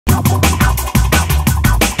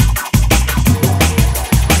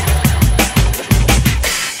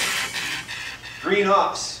green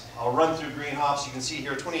hops. I'll run through green hops. You can see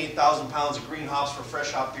here 28,000 pounds of green hops for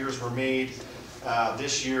fresh hop beers were made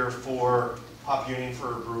this year for Hop Union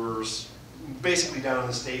for brewers, basically down in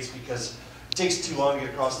the States, because it takes too long to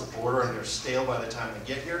get across the border and they're stale by the time they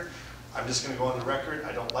get here. I'm just going to go on the record.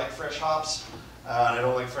 I don't like fresh hops, and I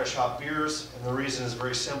don't like fresh hop beers, and the reason is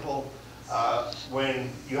very simple.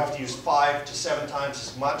 When you have to use 5 to 7 times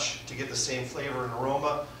as much to get the same flavor and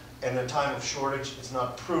aroma, and in a time of shortage, it's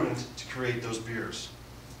not prudent to create those beers.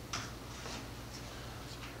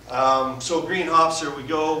 So green hops, here we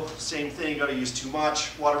go. Same thing, got to use too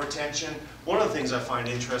much. Water retention. One of the things I find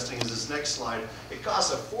interesting is this next slide. It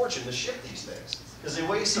costs a fortune to ship these things because they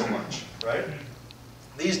weigh so much, right?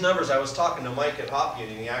 These numbers, I was talking to Mike at Hop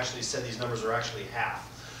Union, he actually said these numbers are actually half.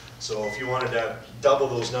 So if you wanted to double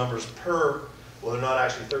those numbers per, well, they're not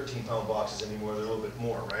actually 13-pound boxes anymore, they're a little bit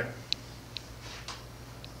more, right?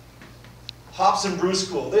 Hops and Brew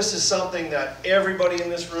School. This is something that everybody in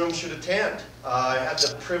this room should attend. I had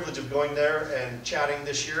the privilege of going there and chatting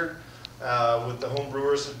this year with the home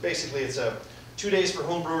brewers. Basically, it's 2 days for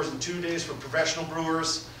home brewers and 2 days for professional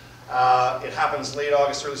brewers. It happens late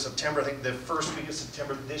August, early September. I think the first week of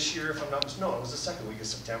September this year, if I'm not mistaken. No, it was the second week of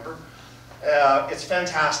September. It's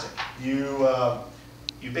fantastic.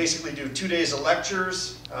 You basically do 2 days of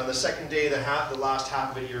lectures. The second day, the last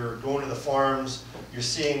half of it, you're going to the farms. You're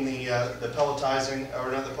seeing the pelletizing,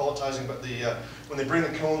 or not the pelletizing, but when they bring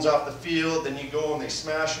the cones off the field, then you go and they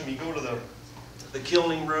smash them. You go to the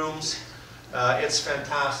kilning rooms. It's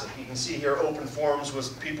fantastic. You can see here open forums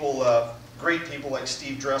with people, great people like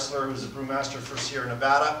Steve Dressler, who's a brewmaster for Sierra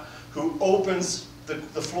Nevada, who opens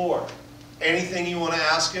the floor. Anything you want to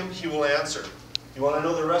ask him, he will answer. You want to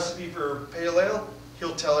know the recipe for pale ale?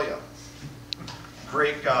 He'll tell you.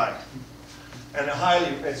 Great guy. And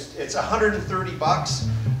it's 130 bucks.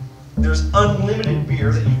 There's unlimited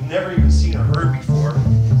beer that you've never even seen or heard before.